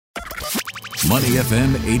Money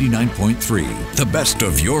FM 89.3, the best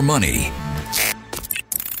of your money.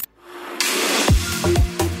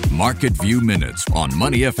 Market View Minutes on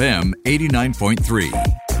Money FM 89.3.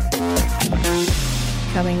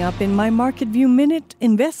 Coming up in my Market View Minute,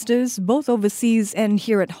 investors, both overseas and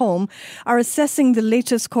here at home, are assessing the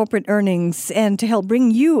latest corporate earnings. And to help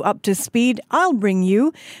bring you up to speed, I'll bring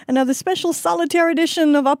you another special solitaire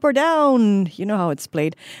edition of Up or Down. You know how it's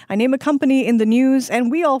played. I name a company in the news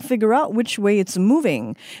and we all figure out which way it's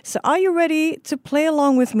moving. So are you ready to play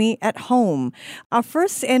along with me at home? Our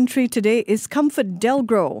first entry today is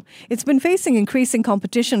ComfortDelGro. It's been facing increasing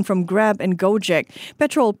competition from Grab and Gojek.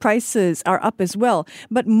 Petrol prices are up as well.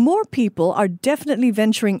 But more people are definitely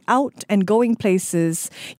venturing out and going places.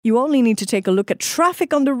 You only need to take a look at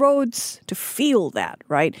traffic on the roads to feel that,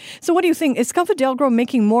 right? So what do you think? Is ComfortDelGro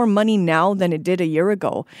making more money now than it did a year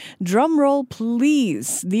ago? Drum roll,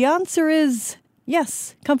 please. The answer is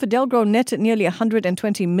yes. ComfortDelGro netted nearly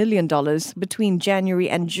 $120 million between January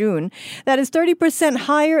and June. That is 30%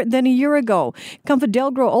 higher than a year ago.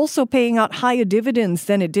 ComfortDelGro also paying out higher dividends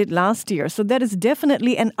than it did last year. So that is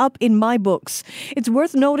definitely an up in my books. It's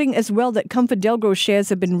worth noting as well that ComfortDelGro shares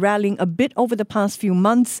have been rallying a bit over the past few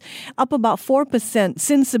months, up about 4%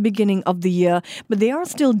 since the beginning of the year, but they are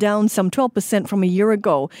still down some 12% from a year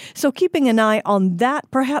ago. So keeping an eye on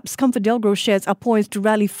that, perhaps ComfortDelGro shares are poised to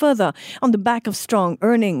rally further on the back of strong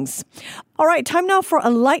earnings. All right, time now for a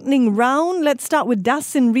lightning round. Let's start with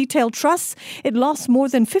Dasin Retail Trust. It lost more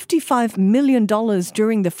than $55 million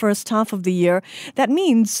during the first half of the year. That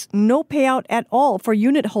means no payout at all for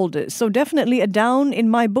unit holders. So definitely a down in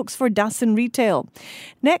my books for Dasin Retail.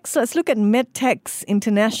 Next, let's look at Medtex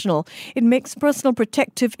International. It makes personal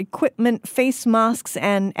protective equipment, face masks,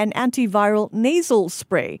 and an antiviral nasal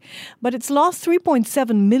spray. But it's lost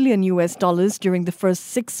 $3.7 million during the first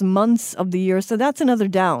 6 months of the year. So that's another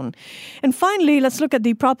down. And finally, let's look at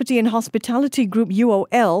the Property and Hospitality Group,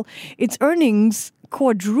 UOL. Its earnings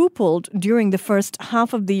quadrupled during the first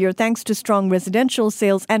half of the year thanks to strong residential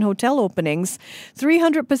sales and hotel openings.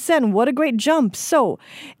 300%. What a great jump. So,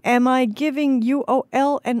 am I giving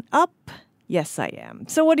UOL an up? Yes, I am.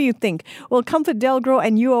 So what do you think? Will ComfortDelGro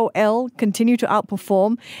and UOL continue to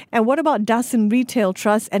outperform? And what about Dasin Retail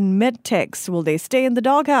Trust and Medtex? Will they stay in the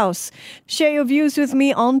doghouse? Share your views with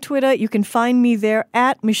me on Twitter. You can find me there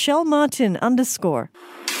at @MichelleMartin_.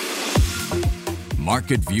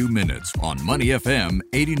 Market View Minutes on Money FM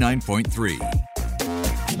 89.3.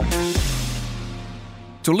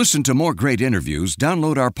 To listen to more great interviews,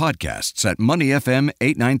 download our podcasts at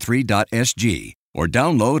moneyfm893.sg or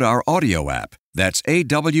download our audio app. That's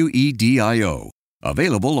AWEDIO.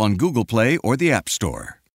 Available on Google Play or the App Store.